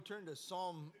turn to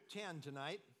Psalm 10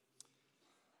 tonight.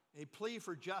 A plea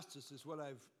for justice is what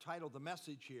I've titled the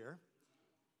message here.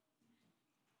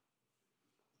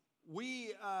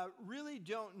 We really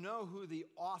don't know who the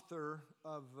author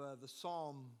of the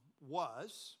psalm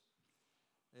was.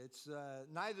 It's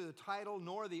neither the title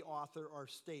nor the author are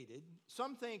stated.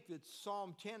 Some think that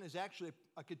Psalm 10 is actually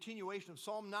a continuation of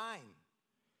Psalm 9.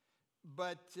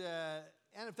 But,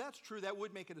 and if that's true, that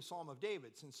would make it a Psalm of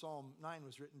David, since Psalm 9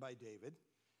 was written by David.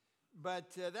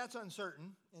 But that's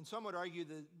uncertain, and some would argue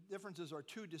the differences are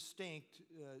too distinct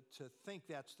to think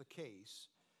that's the case.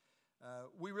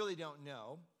 We really don't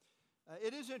know.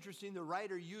 It is interesting, the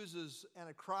writer uses an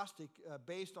acrostic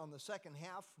based on the second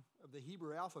half of the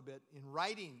Hebrew alphabet in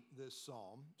writing this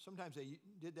psalm. Sometimes they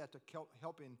did that to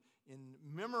help in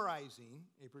memorizing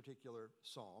a particular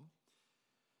psalm.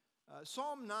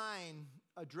 Psalm 9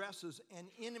 addresses an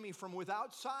enemy from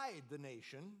outside the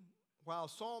nation, while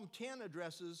Psalm 10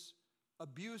 addresses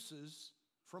abuses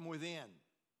from within.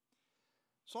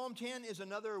 Psalm 10 is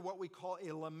another what we call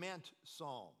a lament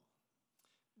psalm.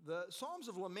 The Psalms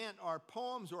of Lament are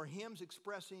poems or hymns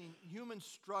expressing human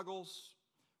struggles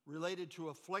related to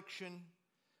affliction,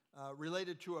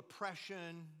 related to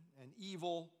oppression and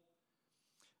evil.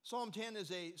 Psalm 10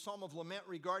 is a psalm of lament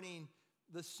regarding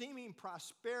the seeming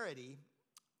prosperity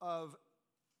of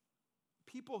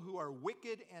people who are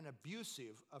wicked and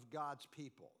abusive of God's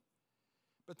people.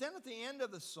 But then at the end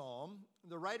of the psalm,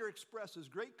 the writer expresses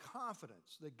great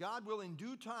confidence that God will in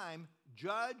due time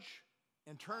judge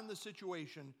and turn the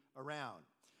situation around.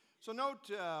 So note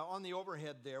on the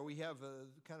overhead there, we have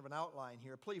kind of an outline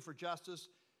here, a plea for justice.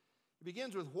 It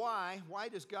begins with why. Why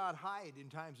does God hide in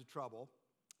times of trouble?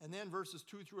 And then verses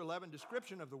 2 through 11,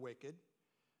 description of the wicked.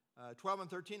 12 and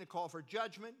 13, a call for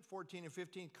judgment. 14 and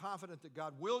 15, confident that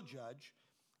God will judge.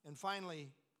 And finally,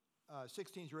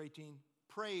 16 through 18,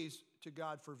 praise to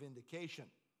God for vindication.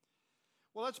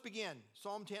 Well, let's begin.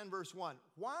 Psalm 10, verse 1.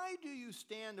 Why do you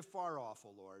stand afar off,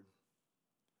 O Lord?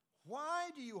 Why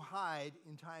do you hide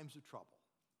in times of trouble?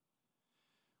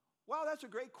 Well, that's a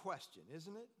great question,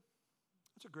 isn't it?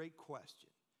 That's a great question.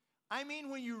 I mean,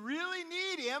 when you really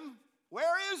need him,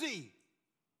 where is he?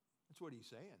 That's what he's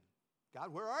saying.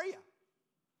 God, where are you?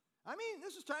 I mean,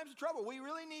 this is times of trouble. We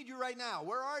really need you right now.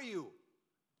 Where are you?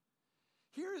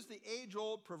 Here is the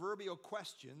age-old proverbial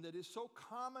question that is so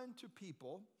common to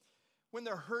people. When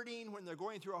they're hurting, when they're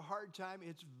going through a hard time,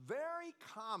 it's very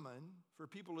common for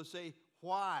people to say,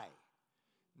 why?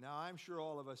 Now, I'm sure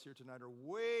all of us here tonight are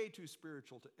way too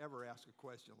spiritual to ever ask a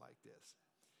question like this.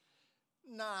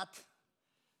 Not.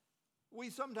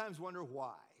 We sometimes wonder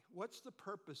why. What's the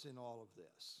purpose in all of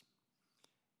this?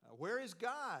 Where is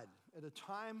God at a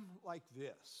time like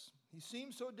this? He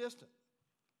seems so distant.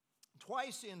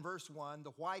 Twice in verse 1,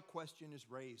 the why question is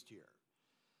raised here.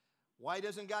 Why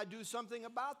doesn't God do something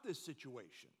about this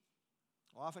situation?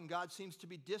 Often God seems to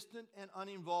be distant and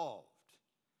uninvolved,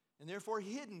 and therefore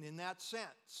hidden in that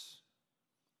sense.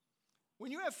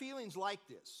 When you have feelings like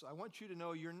this, I want you to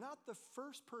know you're not the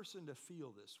first person to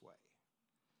feel this way.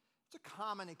 It's a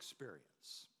common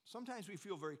experience. Sometimes we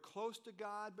feel very close to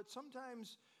God, but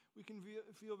sometimes we can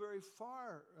feel very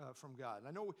far from God. And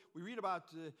I know we read about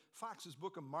Fox's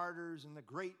Book of Martyrs and the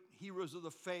great heroes of the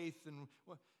faith,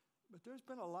 but there's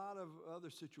been a lot of other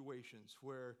situations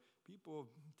where people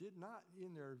did not,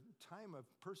 in their time of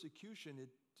persecution, it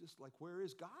just like, where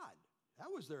is God? That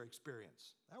was their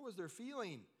experience. That was their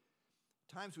feeling.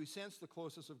 Times we sense the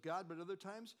closeness of God, but other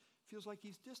times it feels like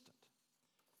he's distant.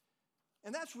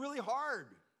 And that's really hard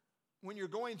when you're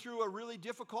going through a really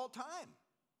difficult time.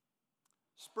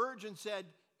 Spurgeon said,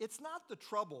 it's not the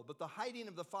trouble, but the hiding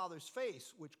of the Father's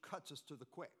face which cuts us to the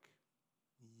quick.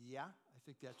 Yeah, I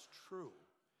think that's true.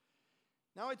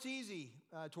 Now, it's easy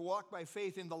to walk by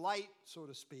faith in the light, so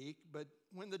to speak, but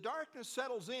when the darkness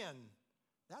settles in,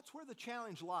 that's where the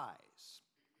challenge lies.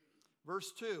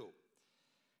 Verse 2,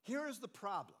 here is the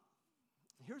problem.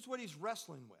 Here's what he's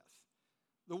wrestling with.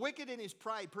 The wicked in his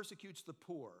pride persecutes the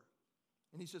poor.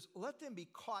 And he says, let them be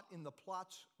caught in the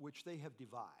plots which they have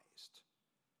devised.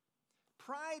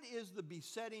 Pride is the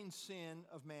besetting sin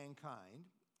of mankind,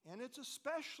 and it's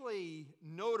especially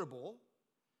notable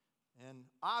and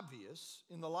obvious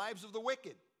in the lives of the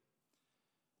wicked.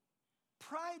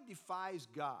 Pride defies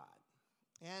God,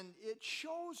 and it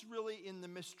shows really in the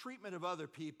mistreatment of other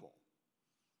people,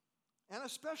 and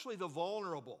especially the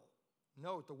vulnerable.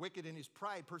 Note, the wicked in his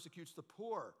pride persecutes the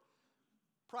poor.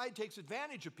 Pride takes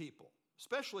advantage of people,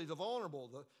 especially the vulnerable,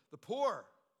 the poor.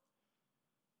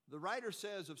 The writer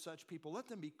says of such people, let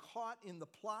them be caught in the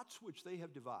plots which they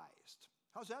have devised.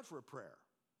 How's that for a prayer?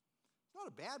 It's not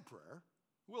a bad prayer.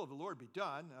 will of the Lord be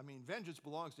done. I mean, vengeance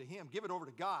belongs to him. Give it over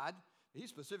to God. He's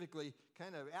specifically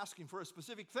kind of asking for a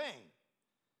specific thing.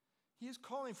 He is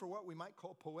calling for what we might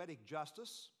call poetic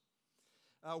justice,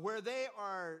 where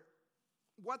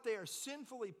what they are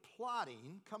sinfully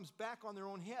plotting comes back on their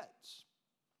own heads.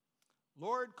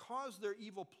 Lord, cause their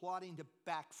evil plotting to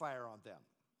backfire on them.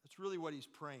 That's really what he's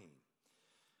praying.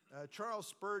 Charles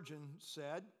Spurgeon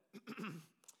said,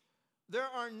 there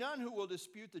are none who will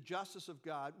dispute the justice of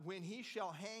God when he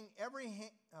shall hang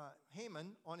every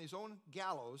Haman on his own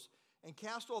gallows and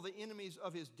cast all the enemies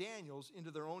of his Daniels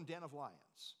into their own den of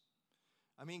lions.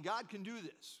 I mean, God can do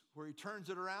this, where he turns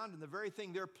it around and the very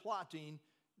thing they're plotting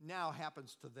now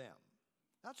happens to them.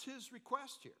 That's his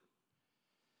request here.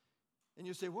 And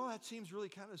you say, well, that seems really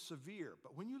kind of severe.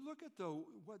 But when you look at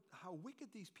how wicked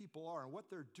these people are and what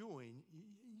they're doing,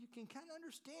 you can kind of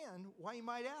understand why you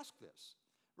might ask this.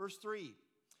 Verse 3,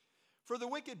 for the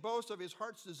wicked boast of his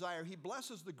heart's desire. He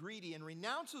blesses the greedy and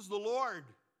renounces the Lord.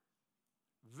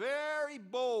 Very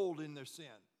bold in their sin.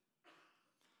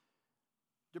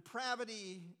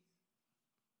 Depravity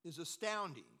is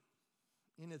astounding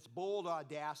in its bold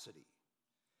audacity.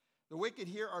 The wicked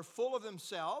here are full of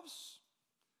themselves,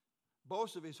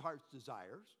 boast of his heart's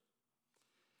desires.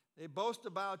 They boast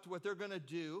about what they're going to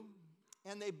do,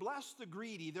 and they bless the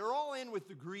greedy. They're all in with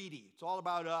the greedy. It's all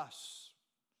about us.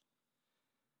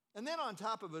 And then on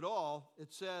top of it all,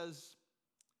 it says,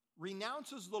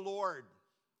 renounces the Lord.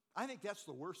 I think that's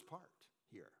the worst part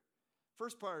here.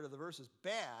 First part of the verse is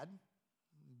bad,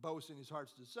 boasts in his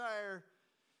heart's desire,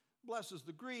 blesses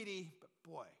the greedy, but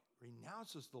boy,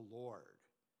 renounces the Lord.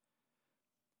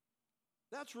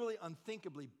 That's really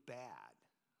unthinkably bad.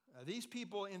 These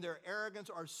people in their arrogance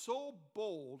are so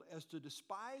bold as to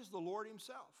despise the Lord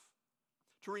himself.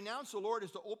 To renounce the Lord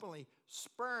is to openly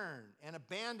spurn and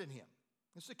abandon him.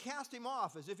 It's to cast him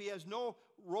off as if he has no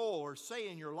role or say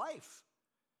in your life.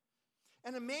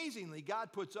 And amazingly,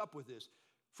 God puts up with this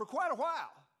for quite a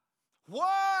while.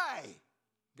 Why?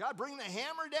 God bring the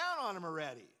hammer down on them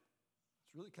already.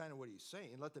 It's really kind of what he's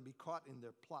saying. Let them be caught in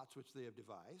their plots which they have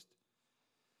devised.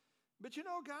 But you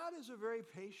know, God is a very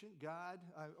patient God.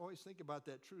 I always think about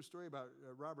that true story about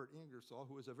Robert Ingersoll,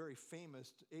 who was a very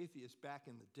famous atheist back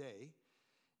in the day.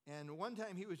 And one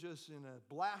time he was just in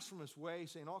a blasphemous way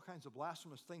saying all kinds of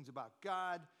blasphemous things about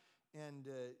God. And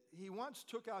he once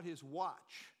took out his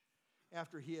watch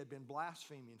after he had been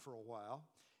blaspheming for a while.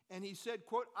 And he said,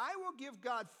 quote, I will give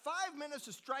God 5 minutes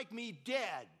to strike me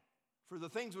dead for the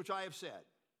things which I have said.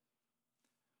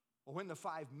 Well, when the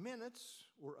 5 minutes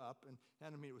were up, and I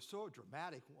mean, it was so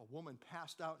dramatic, a woman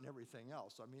passed out and everything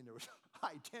else. I mean, there was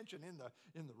high tension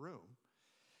in the room.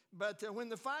 But when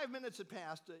the 5 minutes had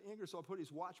passed, Ingersoll put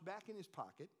his watch back in his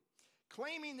pocket,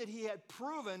 claiming that he had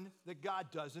proven that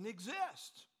God doesn't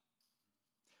exist.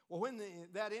 Well, when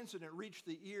that incident reached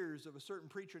the ears of a certain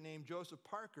preacher named Joseph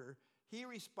Parker, he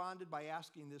responded by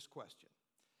asking this question.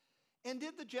 And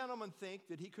did the gentleman think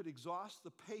that he could exhaust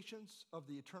the patience of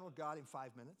the eternal God in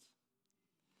 5 minutes?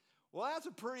 Well, that's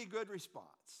a pretty good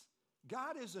response.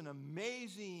 God is an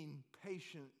amazing,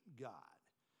 patient God.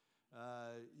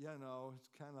 It's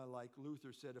kind of like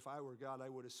Luther said, if I were God, I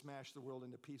would have smashed the world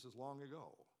into pieces long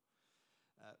ago.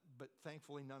 But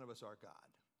thankfully, none of us are God,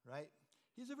 right?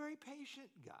 He's a very patient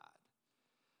God.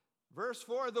 Verse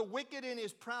 4, the wicked in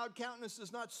his proud countenance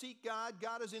does not seek God.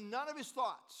 God is in none of his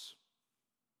thoughts.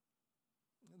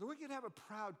 The wicked have a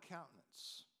proud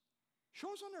countenance.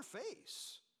 Shows on their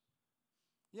face.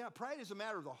 Yeah, pride is a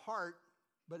matter of the heart,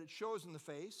 but it shows in the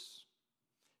face.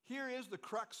 Here is the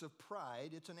crux of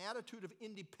pride. It's an attitude of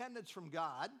independence from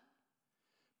God.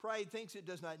 Pride thinks it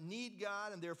does not need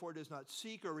God and therefore does not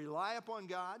seek or rely upon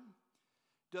God.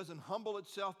 Doesn't humble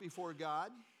itself before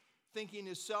God. Thinking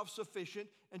is self-sufficient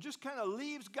and just kind of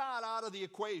leaves God out of the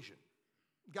equation.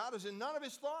 God is in none of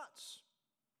his thoughts.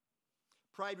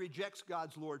 Pride rejects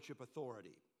God's lordship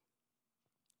authority.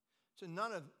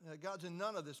 God's in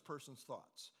none of this person's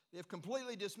thoughts. They have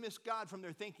completely dismissed God from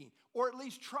their thinking, or at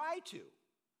least try to.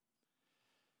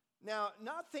 Now,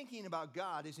 not thinking about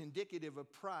God is indicative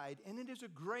of pride, and it is a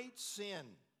great sin.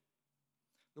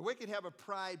 The wicked have a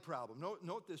pride problem.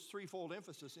 Note this threefold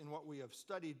emphasis in what we have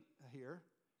studied here.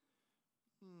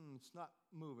 It's not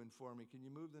moving for me. Can you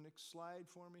move the next slide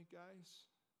for me, guys?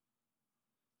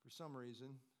 For some reason.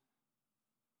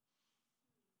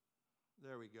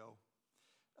 There we go.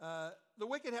 The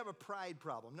wicked have a pride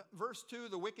problem. Verse 2,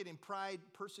 the wicked in pride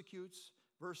persecutes.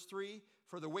 Verse 3,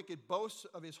 for the wicked boasts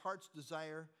of his heart's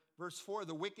desire. Verse 4,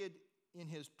 the wicked in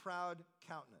his proud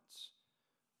countenance.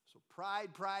 So pride.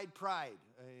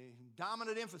 A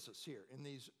dominant emphasis here in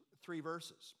these three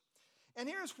verses. And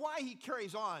here's why he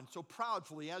carries on so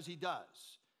proudly as he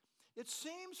does. It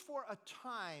seems for a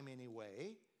time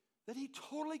anyway that he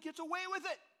totally gets away with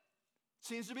it.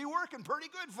 Seems to be working pretty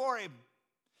good for him.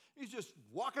 He's just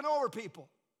walking over people.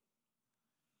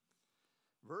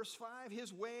 Verse 5,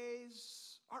 his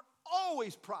ways are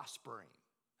always prospering.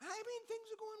 I mean, things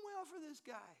are going well for this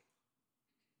guy.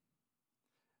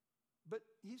 But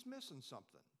he's missing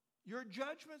something. Your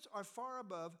judgments are far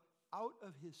above, out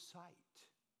of his sight.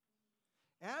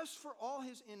 As for all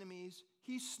his enemies,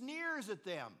 he sneers at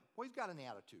them. Well, he's got an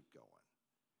attitude going.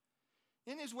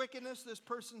 In his wickedness, this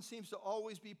person seems to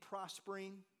always be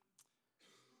prospering.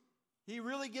 He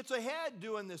really gets ahead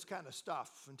doing this kind of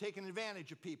stuff and taking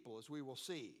advantage of people, as we will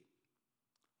see.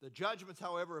 The judgments,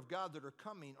 however, of God that are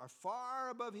coming are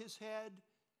far above his head,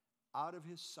 out of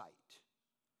his sight.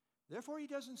 Therefore, he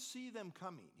doesn't see them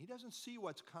coming. He doesn't see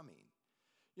what's coming.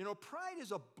 You know, pride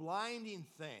is a blinding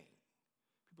thing.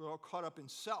 People are all caught up in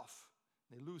self.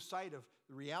 They lose sight of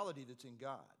the reality that's in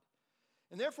God.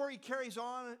 And therefore, he carries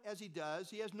on as he does.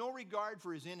 He has no regard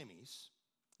for his enemies.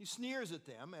 He sneers at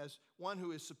them as one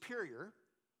who is superior.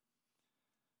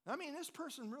 I mean, this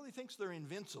person really thinks they're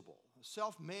invincible,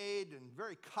 self-made and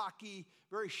very cocky,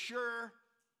 very sure.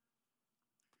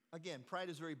 Again, pride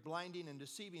is a very blinding and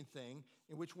deceiving thing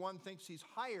in which one thinks he's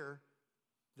higher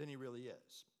than he really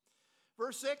is.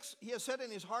 Verse 6, he has said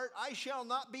in his heart, I shall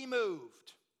not be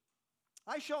moved.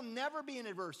 I shall never be in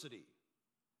adversity.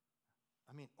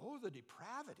 I mean, oh, the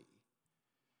depravity.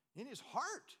 In his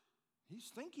heart,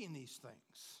 he's thinking these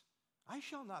things. I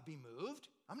shall not be moved.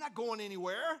 I'm not going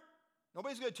anywhere.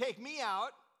 Nobody's going to take me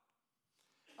out.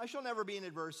 I shall never be in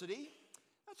adversity.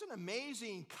 That's an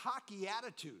amazing, cocky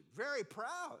attitude. Very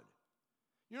proud.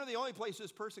 You know, the only place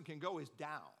this person can go is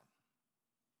down.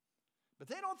 But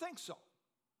they don't think so.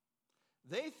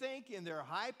 They think in their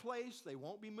high place they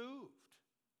won't be moved.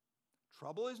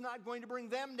 Trouble is not going to bring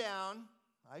them down.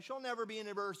 I shall never be in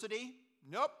adversity.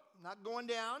 Nope, not going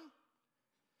down.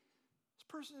 This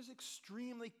person is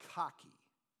extremely cocky.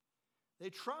 They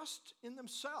trust in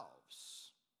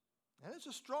themselves. And it's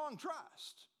a strong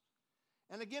trust.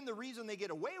 And again, the reason they get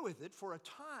away with it for a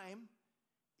time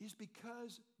is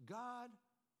because God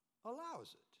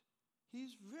allows it.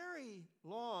 He's very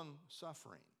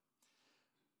long-suffering.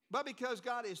 But because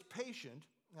God is patient,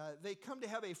 they come to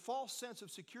have a false sense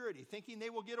of security, thinking they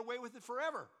will get away with it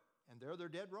forever. And there they're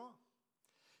dead wrong.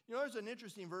 You know, there's an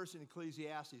interesting verse in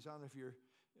Ecclesiastes. I don't know if you're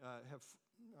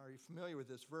are you familiar with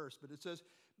this verse, but it says,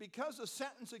 because the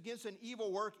sentence against an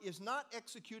evil work is not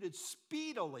executed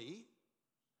speedily,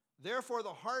 therefore the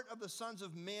heart of the sons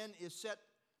of men is set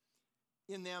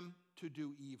in them to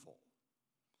do evil.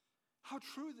 How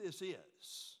true this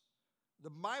is.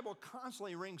 The Bible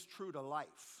constantly rings true to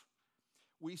life.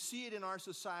 We see it in our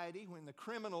society when the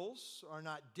criminals are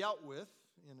not dealt with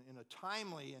in a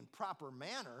timely and proper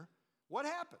manner. What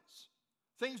happens?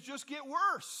 Things just get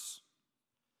worse.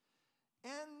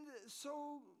 And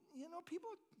so, you know, people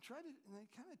try to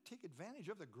kind of take advantage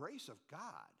of the grace of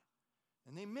God.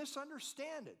 And they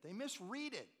misunderstand it. They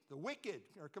misread it. The wicked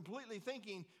are completely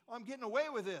thinking, oh, I'm getting away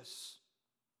with this.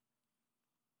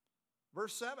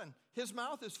 Verse 7, his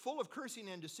mouth is full of cursing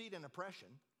and deceit and oppression.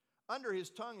 Under his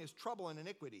tongue is trouble and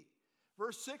iniquity.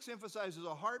 Verse 6 emphasizes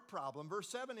a heart problem. Verse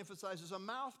 7 emphasizes a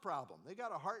mouth problem. They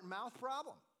got a heart and mouth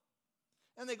problem.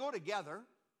 And they go together.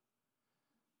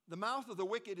 The mouth of the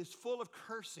wicked is full of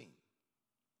cursing,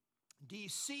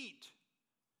 deceit,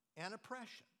 and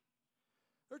oppression.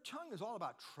 Their tongue is all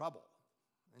about trouble.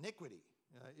 Iniquity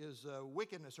is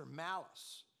wickedness or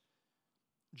malice.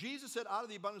 Jesus said, out of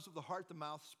the abundance of the heart, the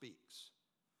mouth speaks.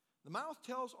 The mouth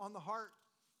tells on the heart.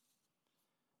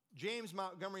 James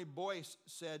Montgomery Boyce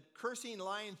said, cursing,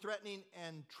 lying, threatening,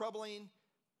 and troubling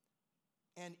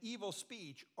and evil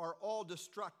speech are all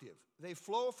destructive. They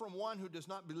flow from one who does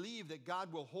not believe that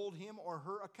God will hold him or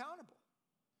her accountable.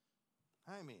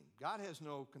 I mean, God has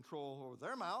no control over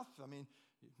their mouth. I mean,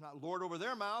 He's not Lord over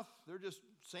their mouth. They're just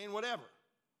saying whatever.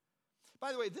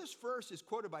 By the way, this verse is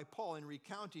quoted by Paul in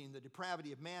recounting the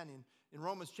depravity of man in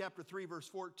Romans chapter 3, verse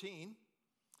 14,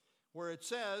 where it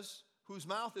says, whose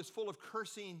mouth is full of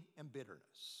cursing and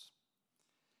bitterness.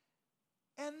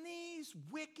 And these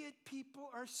wicked people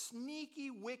are sneaky,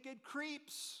 wicked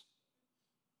creeps.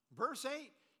 Verse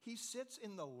 8, he sits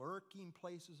in the lurking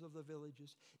places of the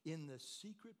villages. In the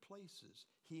secret places,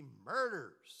 he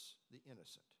murders the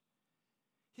innocent.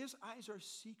 His eyes are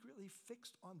secretly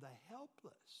fixed on the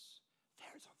helpless.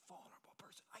 There's a vulnerable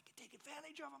person. I can take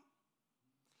advantage of him.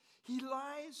 He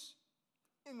lies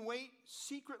in wait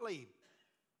secretly.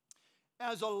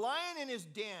 As a lion in his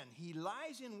den, he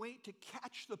lies in wait to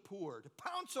catch the poor, to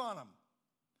pounce on them.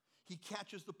 He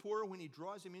catches the poor when he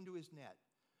draws him into his net.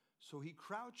 So he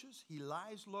crouches, he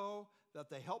lies low, that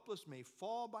the helpless may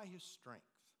fall by his strength.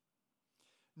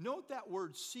 Note that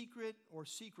word secret or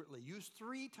secretly, used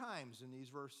 3 times in these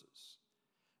verses.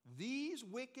 These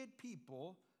wicked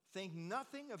people think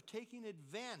nothing of taking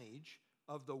advantage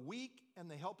of the weak and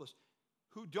the helpless,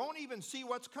 who don't even see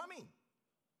what's coming.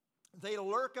 They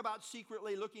lurk about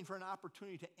secretly, looking for an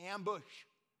opportunity to ambush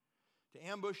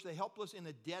the helpless in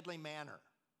a deadly manner.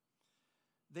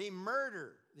 They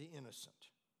murder the innocent.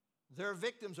 Their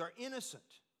victims are innocent,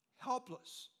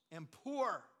 helpless, and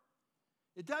poor.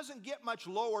 It doesn't get much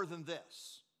lower than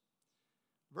this.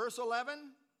 Verse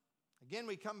 11, again,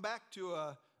 we come back to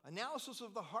an analysis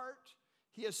of the heart.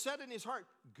 He has said in his heart,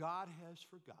 God has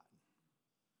forgotten.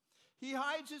 He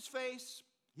hides his face.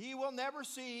 He will never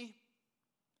see.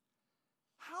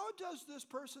 How does this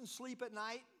person sleep at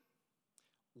night?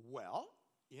 Well,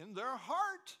 in their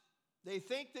heart, they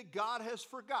think that God has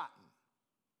forgotten.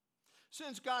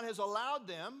 Since God has allowed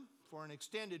them for an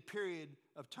extended period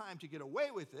of time to get away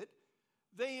with it,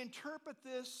 they interpret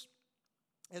this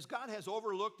as God has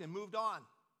overlooked and moved on.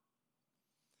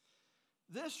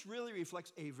 This really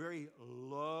reflects a very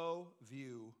low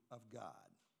view of God.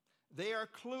 They are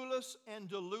clueless and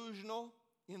delusional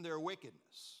in their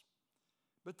wickedness.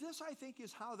 But this, I think,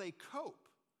 is how they cope.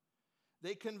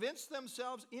 They convince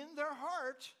themselves in their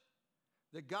heart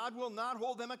that God will not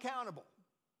hold them accountable.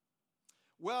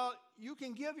 Well, you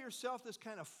can give yourself this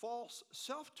kind of false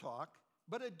self-talk,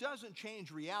 but it doesn't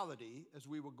change reality, as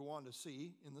we will go on to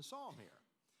see in the psalm here.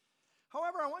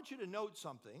 However, I want you to note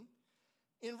something.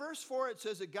 In verse 4, it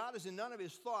says that God is in none of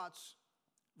his thoughts.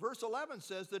 Verse 11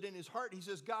 says that in his heart, he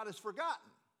says, God has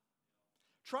forgotten.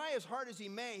 Try as hard as he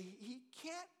may, he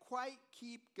can't quite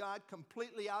keep God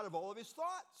completely out of all of his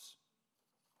thoughts.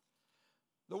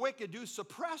 The wicked do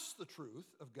suppress the truth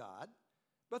of God,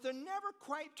 but they're never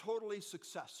quite totally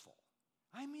successful.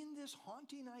 I mean, this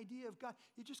haunting idea of God,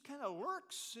 it just kind of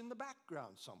lurks in the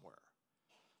background somewhere.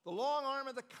 The long arm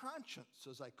of the conscience,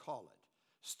 as I call it,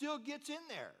 still gets in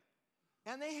there.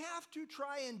 And they have to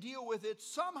try and deal with it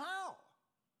somehow.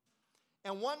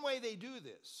 And one way they do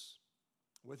this,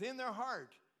 within their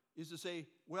heart, is to say,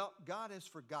 well, God has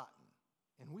forgotten,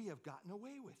 and we have gotten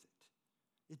away with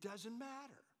it. It doesn't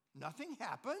matter. Nothing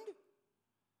happened.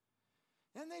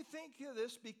 And they think of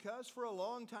this because for a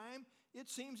long time, it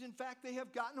seems, in fact, they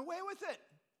have gotten away with it.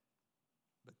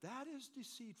 But that is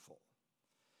deceitful.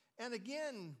 And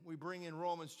again, we bring in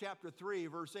Romans chapter 3,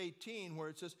 verse 18, where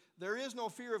it says, there is no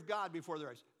fear of God before their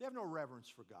eyes. They have no reverence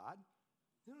for God.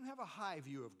 They don't have a high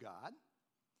view of God.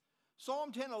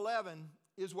 Psalm 10:11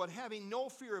 is what having no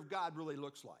fear of God really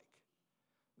looks like.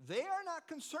 They are not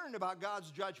concerned about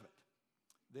God's judgment.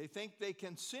 They think they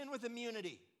can sin with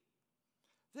immunity.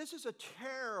 This is a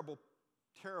terrible,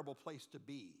 terrible place to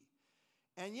be.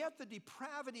 And yet the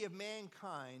depravity of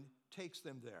mankind takes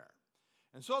them there.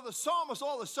 And so the psalmist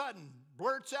all of a sudden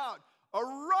blurts out,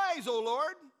 arise, O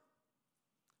Lord.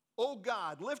 O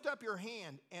God, lift up your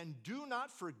hand and do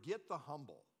not forget the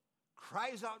humble.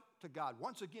 Cries out to God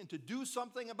once again to do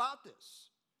something about this.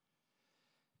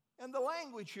 And the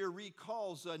language here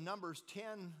recalls Numbers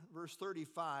 10, verse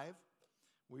 35.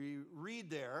 We read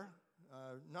there,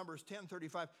 Numbers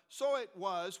 10:35. So it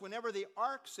was, whenever the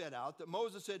ark set out, that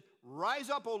Moses said, rise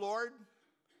up, O Lord,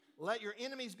 let your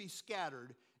enemies be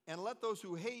scattered, and let those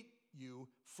who hate you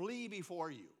flee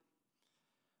before you.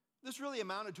 This really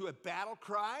amounted to a battle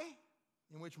cry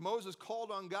in which Moses called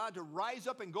on God to rise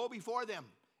up and go before them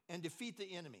and defeat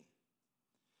the enemy.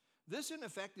 This, in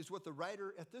effect, is what the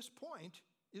writer at this point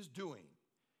is doing.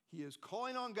 He is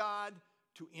calling on God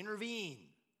to intervene,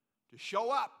 to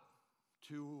show up,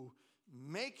 to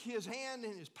make his hand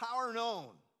and his power known,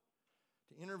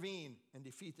 to intervene and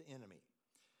defeat the enemy.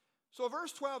 So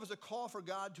verse 12 is a call for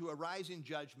God to arise in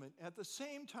judgment, at the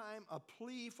same time a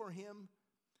plea for him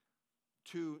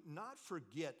to not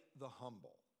forget the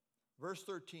humble. Verse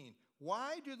 13,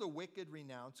 why do the wicked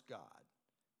renounce God?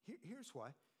 Here's why.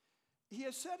 He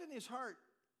has said in his heart,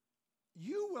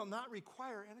 you will not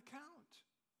require an account.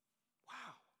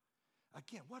 Wow.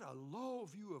 Again, what a low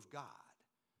view of God.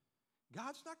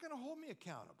 God's not going to hold me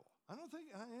accountable. I don't think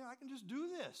I can just do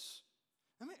this.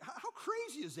 I mean, how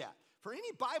crazy is that? For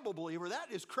any Bible believer, that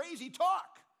is crazy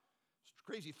talk. It's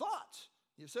crazy thoughts.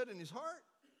 He said in his heart.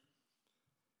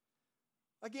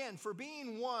 Again, for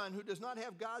being one who does not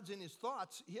have God's in his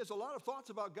thoughts, he has a lot of thoughts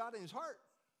about God in his heart.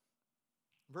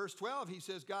 Verse 12, he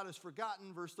says God has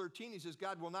forgotten. Verse 13, he says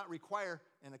God will not require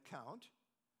an account.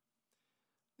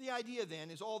 The idea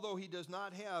then is, although he does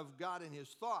not have God in his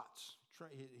thoughts,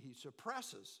 he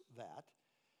suppresses that,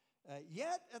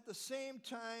 yet at the same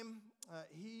time,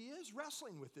 he is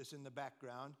wrestling with this in the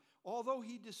background, although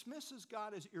he dismisses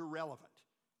God as irrelevant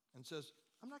and says,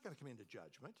 I'm not going to come into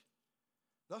judgment.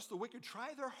 Thus the wicked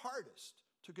try their hardest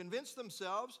to convince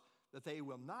themselves that they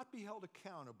will not be held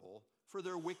accountable for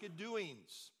their wicked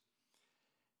doings.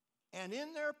 And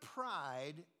in their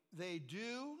pride, they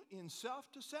do, in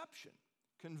self-deception,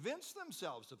 convince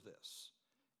themselves of this,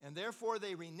 and therefore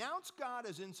they renounce God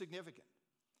as insignificant.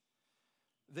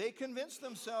 They convince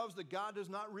themselves that God does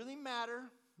not really matter,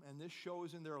 and this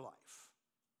shows in their life.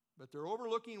 But they're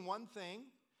overlooking one thing.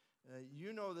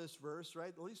 You know this verse,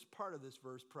 right? At least part of this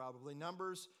verse probably.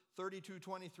 Numbers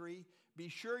 32:23. Be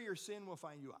sure your sin will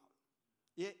find you out.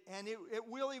 It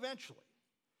will eventually.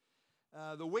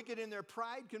 The wicked in their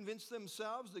pride convince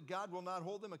themselves that God will not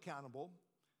hold them accountable,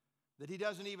 that he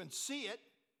doesn't even see it.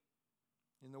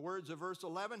 In the words of verse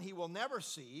 11, he will never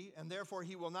see, and therefore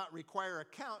he will not require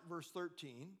account, verse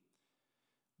 13.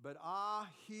 But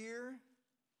here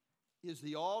is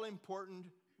the all-important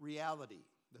reality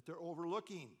that they're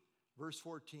overlooking, verse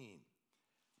 14.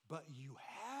 But you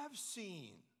have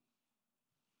seen,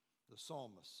 the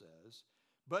psalmist says,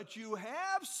 but you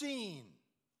have seen,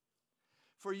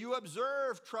 for you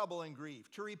observe trouble and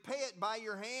grief, to repay it by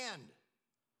your hand.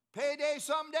 Payday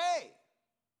someday.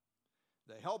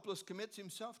 The helpless commits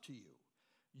himself to you.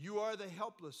 You are the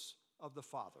helpless of the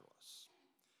fatherless.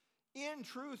 In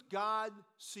truth, God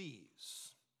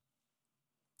sees.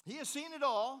 He has seen it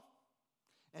all,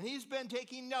 and he's been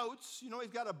taking notes. You know,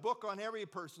 he's got a book on every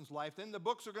person's life. Then the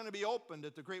books are going to be opened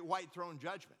at the great white throne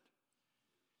judgment.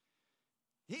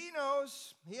 He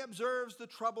knows, he observes the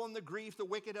trouble and the grief the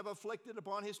wicked have afflicted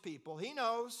upon his people. He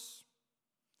knows,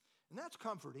 and that's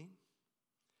comforting.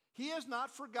 He has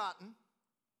not forgotten.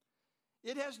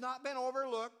 It has not been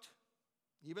overlooked,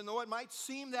 even though it might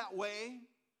seem that way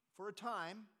for a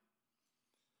time.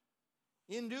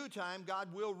 In due time,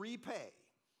 God will repay.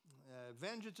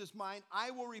 Vengeance is mine,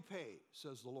 I will repay,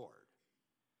 says the Lord.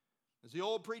 As the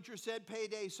old preacher said,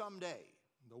 payday someday.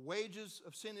 The wages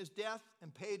of sin is death,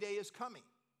 and payday is coming.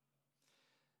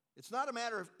 It's not a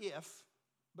matter of if,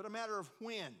 but a matter of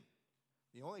when.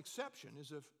 The only exception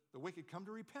is if the wicked come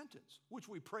to repentance, which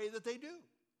we pray that they do.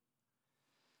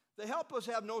 The helpless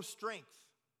have no strength,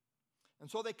 and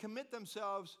so they commit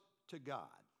themselves to God.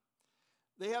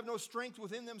 They have no strength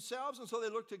within themselves, and so they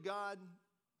look to God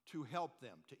to help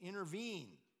them, to intervene.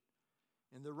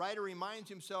 And the writer reminds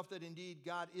himself that indeed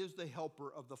God is the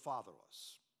helper of the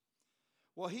fatherless.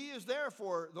 Well, he is there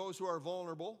for those who are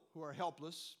vulnerable, who are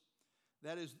helpless.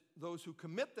 That is, those who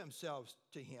commit themselves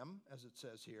to him, as it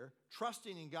says here,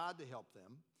 trusting in God to help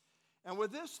them. And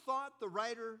with this thought, the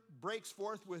writer breaks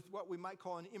forth with what we might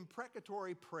call an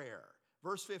imprecatory prayer.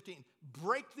 Verse 15,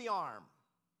 break the arm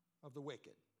of the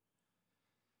wicked.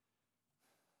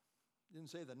 Didn't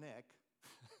say the neck.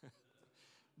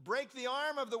 Break the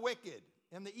arm of the wicked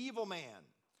and the evil man.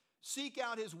 Seek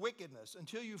out his wickedness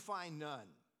until you find none.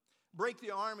 Break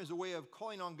the arm is a way of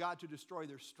calling on God to destroy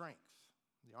their strength.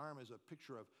 The arm is a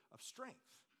picture of strength.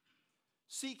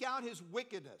 Seek out his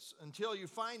wickedness until you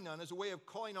find none as a way of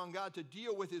calling on God to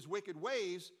deal with his wicked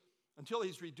ways until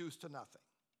he's reduced to nothing.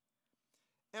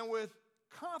 And with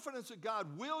confidence that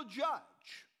God will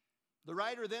judge, the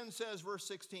writer then says, verse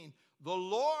 16, the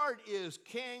Lord is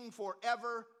king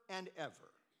forever and ever.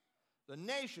 The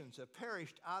nations have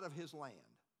perished out of his land.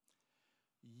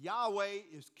 Yahweh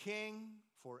is king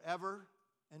forever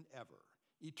and ever.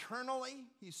 Eternally,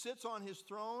 he sits on his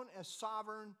throne as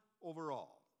sovereign over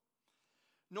all.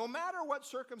 No matter what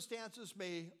circumstances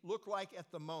may look like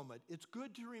at the moment, it's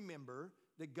good to remember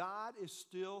that God is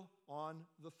still on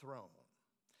the throne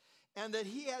and that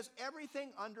he has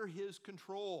everything under his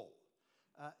control.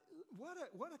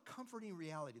 What a comforting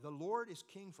reality. The Lord is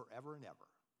king forever and ever.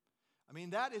 I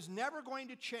mean, that is never going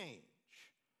to change.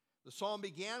 The psalm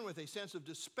began with a sense of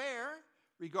despair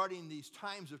regarding these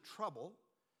times of trouble,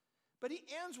 but he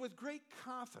ends with great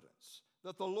confidence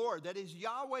that the Lord, that is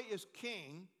Yahweh, is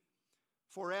king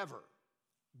forever.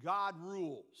 God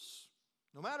rules.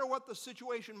 No matter what the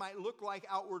situation might look like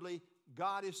outwardly,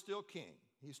 God is still king.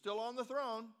 He's still on the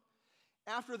throne.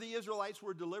 After the Israelites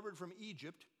were delivered from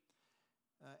Egypt,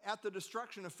 at the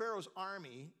destruction of Pharaoh's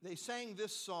army, they sang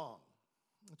this song.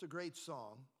 It's a great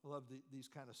song. I love these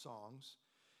kind of songs.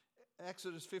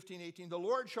 Exodus 15:18, the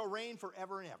Lord shall reign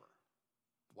forever and ever.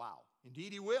 Wow,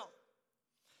 indeed he will.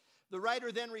 The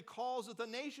writer then recalls that the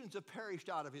nations have perished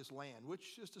out of his land,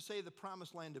 which is to say the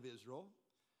promised land of Israel.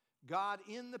 God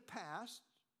in the past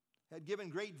had given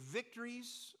great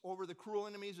victories over the cruel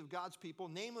enemies of God's people,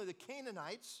 namely the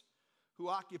Canaanites who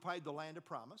occupied the land of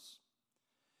promise.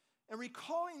 And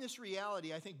recalling this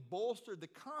reality, I think, bolstered the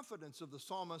confidence of the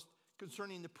psalmist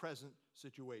concerning the present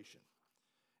situation.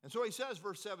 And so he says,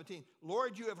 verse 17,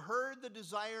 Lord, you have heard the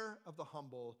desire of the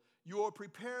humble. You will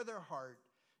prepare their heart.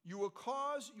 You will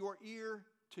cause your ear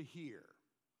to hear.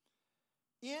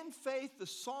 In faith, the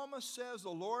psalmist says the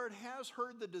Lord has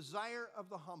heard the desire of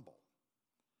the humble.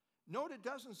 Note it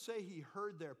doesn't say he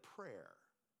heard their prayer,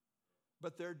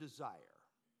 but their desire.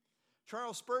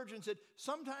 Charles Spurgeon said,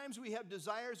 sometimes we have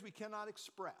desires we cannot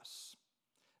express.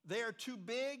 They are too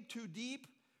big, too deep.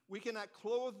 We cannot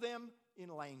clothe them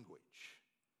in language.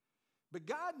 But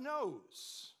God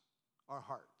knows our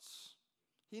hearts.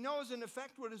 He knows, in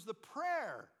effect, what is the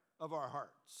prayer of our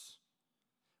hearts,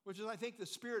 which is, I think, the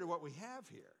spirit of what we have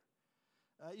here.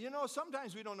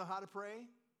 Sometimes we don't know how to pray.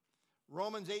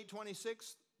 Romans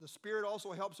 8:26, the Spirit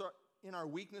also helps in our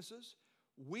weaknesses.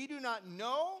 We do not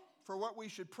know for what we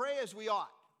should pray as we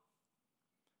ought,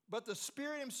 but the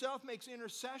Spirit himself makes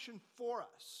intercession for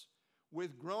us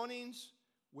with groanings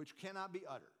which cannot be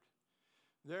uttered.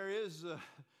 There is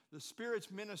the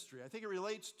Spirit's ministry. I think it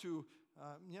relates to,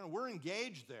 we're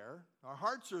engaged there. Our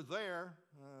hearts are there,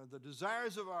 the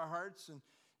desires of our hearts, and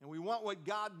we want what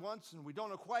God wants, and we don't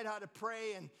know quite how to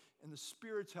pray, and the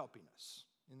Spirit's helping us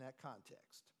in that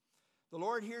context. The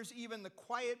Lord hears even the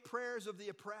quiet prayers of the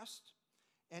oppressed,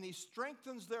 and he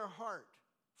strengthens their heart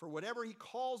for whatever he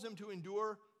calls them to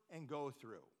endure and go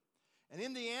through. And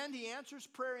in the end, he answers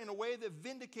prayer in a way that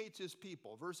vindicates his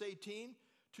people. Verse 18,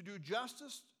 to do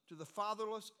justice to the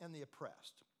fatherless and the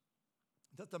oppressed,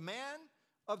 that the man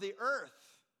of the earth,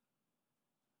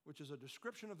 which is a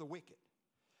description of the wicked,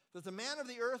 that the man of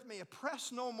the earth may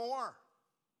oppress no more.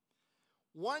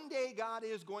 One day God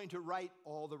is going to right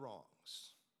all the wrongs.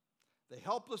 The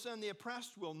helpless and the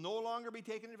oppressed will no longer be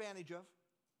taken advantage of.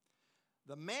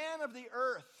 The man of the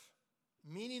earth,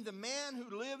 meaning the man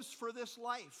who lives for this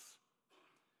life,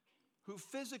 who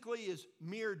physically is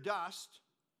mere dust.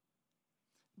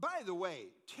 By the way,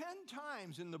 10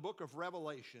 times in the book of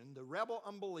Revelation, the rebel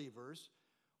unbelievers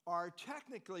are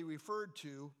technically referred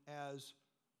to as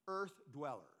earth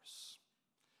dwellers.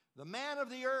 The man of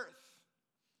the earth.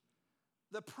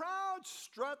 The proud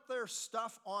strut their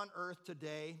stuff on earth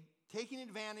today, taking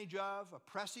advantage of,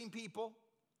 oppressing people,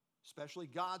 especially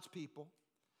God's people.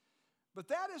 But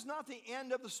that is not the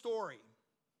end of the story.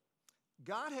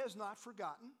 God has not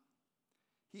forgotten.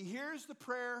 He hears the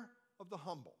prayer of the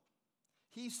humble.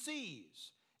 He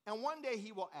sees, and one day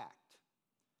he will act.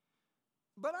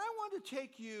 But I want to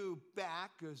take you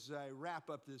back as I wrap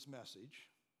up this message.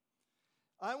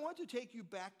 I want to take you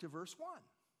back to verse 1.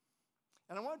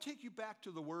 And I want to take you back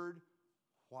to the word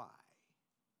why.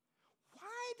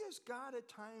 Why does God at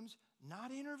times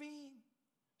not intervene?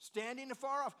 Standing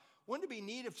afar off. Wouldn't it be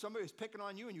neat if somebody was picking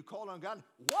on you and you called on God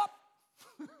and whoop?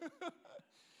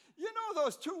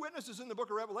 Those two witnesses in the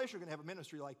book of Revelation are going to have a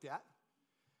ministry like that.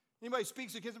 Anybody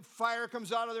speaks against them, fire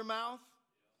comes out of their mouth.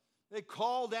 They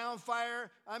call down fire.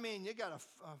 I mean, you got a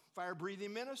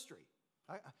fire-breathing ministry.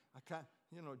 I can't,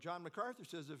 John MacArthur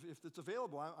says if it's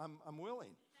available, I'm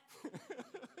willing.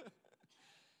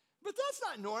 But that's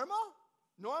not normal.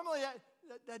 Normally,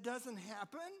 that doesn't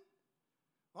happen.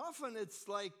 Often it's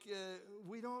like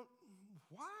we don't,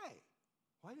 why?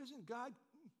 Why doesn't God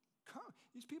come?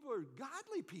 These people are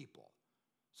godly people,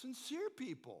 sincere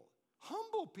people,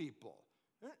 humble people.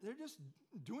 They're just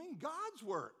doing God's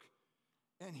work.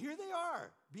 And here they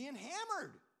are, being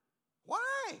hammered.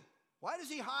 Why? Why does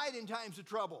he hide in times of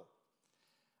trouble?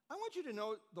 I want you to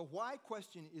know the why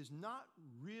question is not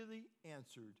really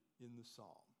answered in the psalm.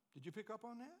 Did you pick up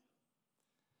on that?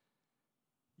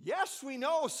 Yes, we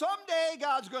know someday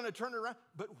God's going to turn it around,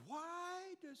 but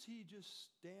why does he just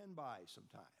stand by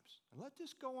sometimes and let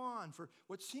this go on for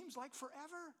what seems like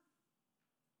forever?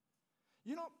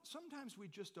 Sometimes we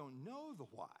just don't know the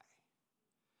why.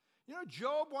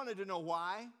 Job wanted to know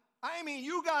why. I mean,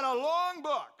 you got a long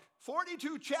book,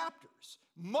 42 chapters.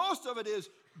 Most of it is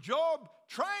Job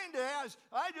trying to ask,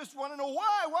 I just want to know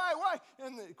why?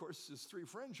 And of course, his three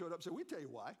friends showed up and said, we tell you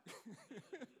why.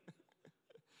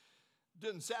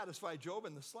 Didn't satisfy Job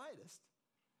in the slightest.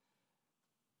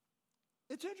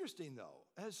 It's interesting, though,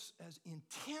 as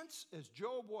intense as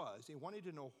Job was, he wanted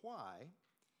to know why.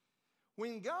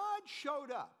 When God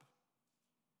showed up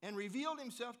and revealed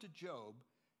himself to Job,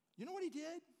 you know what he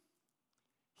did?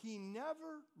 He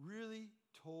never really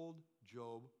told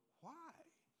Job why.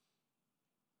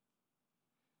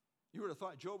 You would have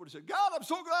thought Job would have said, God, I'm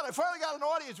so glad I finally got an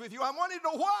audience with you. I wanted to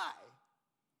know why.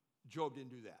 Job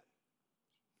didn't do that.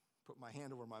 Put my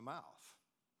hand over my mouth.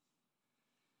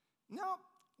 No,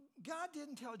 God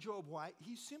didn't tell Job why.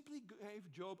 He simply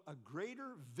gave Job a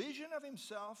greater vision of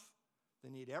himself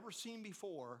than he'd ever seen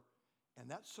before, and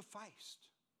that sufficed.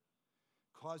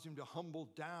 Caused him to humble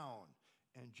down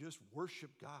and just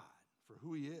worship God for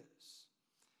who he is.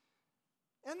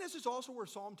 And this is also where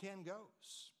Psalm 10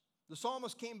 goes. The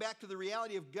psalmist came back to the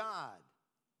reality of God,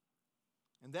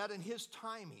 and that in his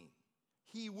timing,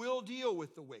 he will deal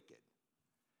with the wicked,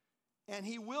 and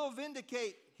he will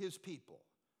vindicate his people.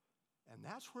 And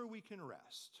that's where we can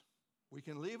rest. We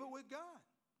can leave it with God.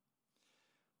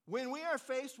 When we are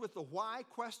faced with the why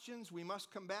questions, we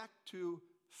must come back to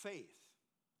faith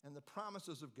and the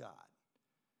promises of God.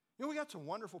 You know, we got some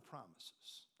wonderful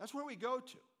promises. That's where we go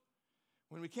to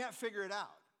when we can't figure it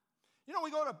out. You know,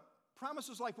 we go to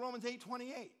promises like Romans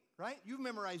 8:28, right? You've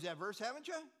memorized that verse, haven't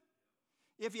you?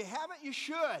 If you haven't, you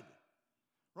should.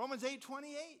 Romans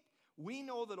 8:28. We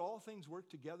know that all things work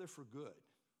together for good,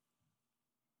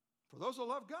 for those who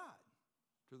love God,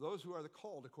 to those who are the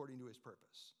called according to his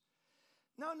purpose.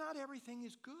 Now, not everything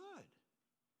is good,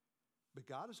 but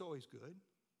God is always good.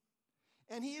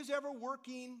 And he is ever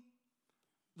working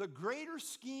the greater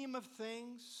scheme of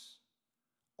things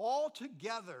all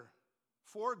together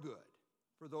for good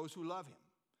for those who love him.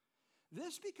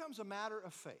 This becomes a matter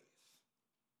of faith.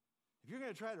 If you're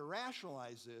going to try to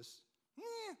rationalize this,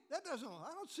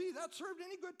 I don't see that served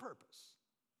any good purpose.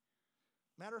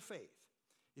 Matter of faith.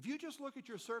 If you just look at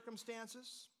your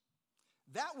circumstances,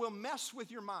 that will mess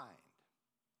with your mind.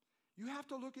 You have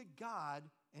to look at God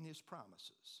and his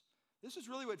promises. This is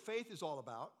really what faith is all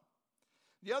about.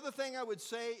 The other thing I would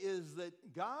say is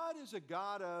that God is a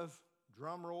God of,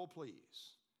 drum roll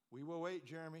please. We will wait,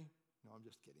 Jeremy. No, I'm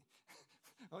just kidding.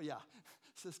 Oh yeah,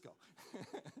 Cisco.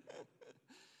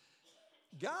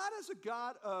 God is a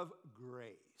God of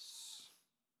grace.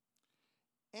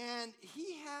 And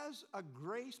he has a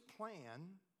grace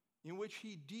plan in which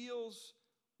he deals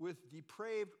with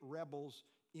depraved rebels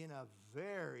in a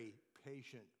very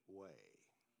patient way.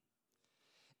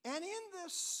 And in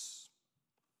this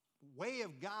way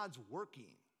of God's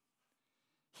working,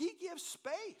 he gives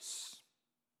space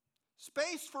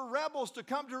for rebels to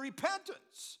come to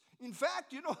repentance. In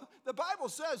fact, you know, the Bible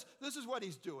says this is what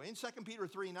he's doing. 2 Peter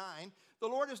 3:9, the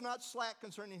Lord is not slack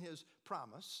concerning his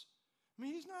promise. I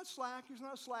mean, he's not slack. He's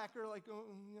not a slacker, like,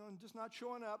 just not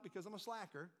showing up because I'm a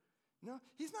slacker. No,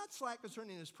 he's not slack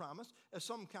concerning his promise, as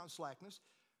some count slackness,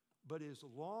 but is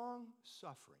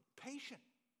long-suffering, patient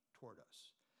toward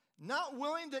us, not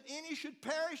willing that any should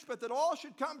perish, but that all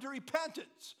should come to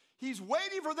repentance. He's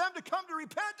waiting for them to come to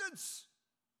repentance.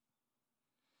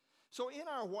 So in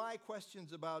our why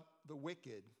questions about the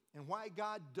wicked and why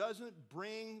God doesn't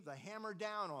bring the hammer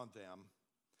down on them,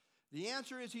 the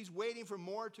answer is he's waiting for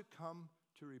more to come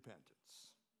to repentance.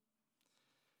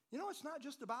 You know, it's not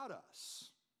just about us.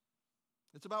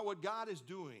 It's about what God is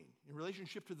doing in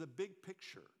relationship to the big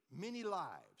picture, many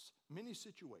lives, many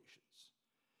situations.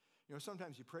 You know,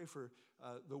 sometimes you pray for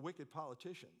the wicked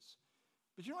politicians.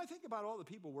 But you know, I think about all the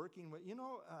people working with,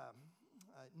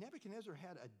 Nebuchadnezzar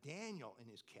had a Daniel in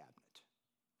his cabinet.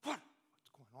 What's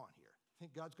going on here?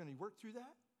 Think God's going to work through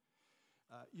that?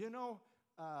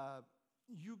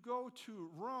 You go to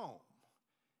Rome,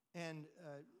 and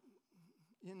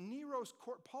in Nero's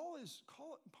court, Paul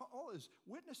is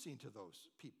witnessing to those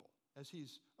people as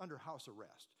he's under house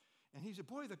arrest. And he said,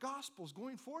 boy, the gospel's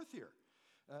going forth here.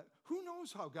 Who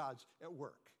knows how God's at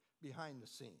work behind the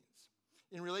scenes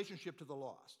in relationship to the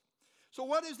lost? So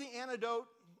what is the antidote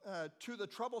to the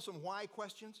troublesome why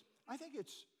questions? I think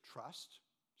it's trust.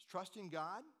 It's trust in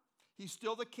God. He's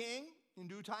still the king. In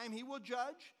due time, he will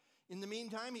judge. In the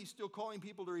meantime, he's still calling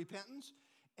people to repentance.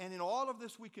 And in all of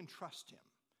this, we can trust him.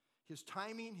 His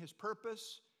timing, his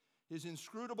purpose, his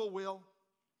inscrutable will.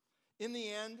 In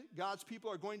the end, God's people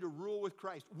are going to rule with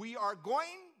Christ. We are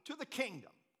going to the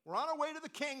kingdom. We're on our way to the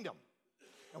kingdom.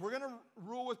 And we're going to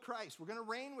rule with Christ. We're going to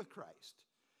reign with Christ.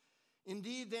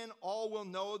 Indeed, then, all will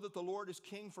know that the Lord is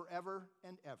king forever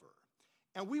and ever.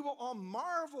 And we will all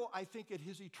marvel, I think, at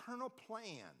his eternal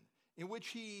plan in which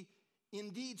he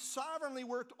indeed sovereignly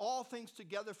worked all things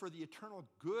together for the eternal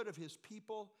good of his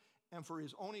people and for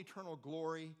his own eternal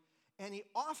glory. And he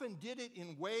often did it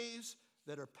in ways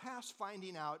that are past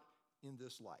finding out in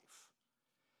this life.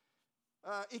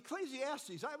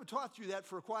 Ecclesiastes, I have taught you that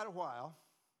for quite a while.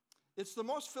 It's the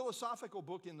most philosophical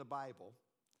book in the Bible.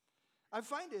 I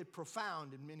find it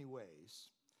profound in many ways.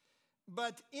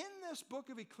 But in this book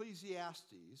of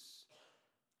Ecclesiastes,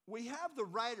 we have the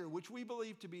writer, which we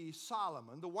believe to be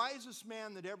Solomon, the wisest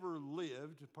man that ever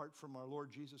lived, apart from our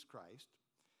Lord Jesus Christ.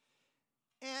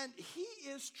 And he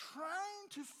is trying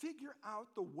to figure out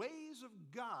the ways of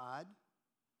God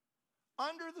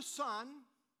under the sun.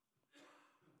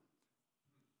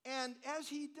 And as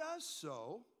he does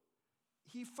so,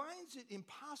 he finds it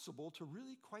impossible to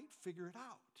really quite figure it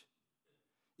out.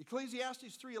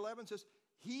 Ecclesiastes 3:11 says,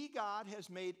 He, God, has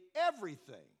made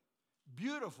everything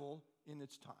beautiful in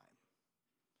its time.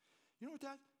 You know what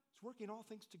that? It's working all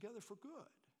things together for good.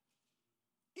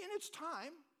 In its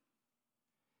time.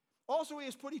 Also, he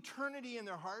has put eternity in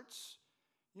their hearts.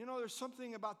 You know, there's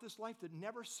something about this life that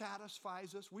never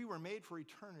satisfies us. We were made for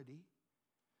eternity.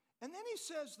 And then he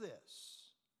says this.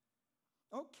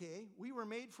 Okay, we were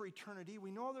made for eternity.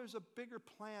 We know there's a bigger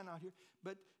plan out here.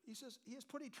 But he says he has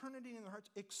put eternity in their hearts,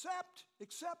 except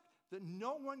that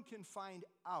no one can find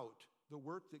out the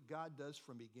work that God does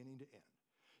from beginning to end.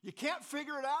 You can't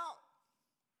figure it out.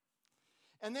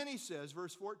 And then he says,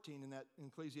 verse 14 in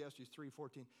Ecclesiastes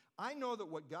 3:14, I know that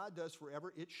what God does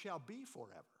forever, it shall be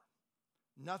forever.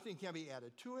 Nothing can be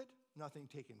added to it, nothing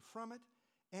taken from it.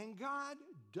 And God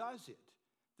does it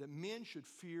that men should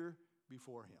fear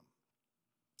before him.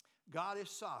 God is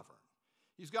sovereign.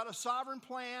 He's got a sovereign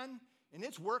plan, and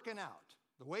it's working out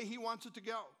the way he wants it to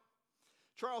go.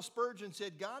 Charles Spurgeon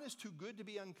said, God is too good to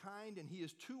be unkind, and he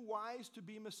is too wise to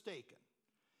be mistaken.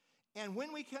 And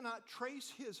when we cannot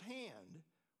trace his hand,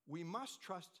 we must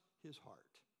trust his heart.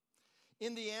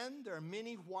 In the end, there are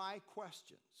many why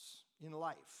questions in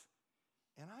life.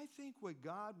 And I think what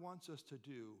God wants us to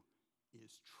do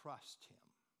is trust him.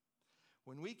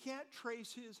 When we can't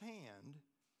trace his hand,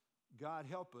 God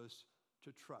help us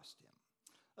to trust him.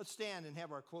 Let's stand and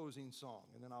have our closing song,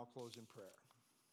 and then I'll close in prayer.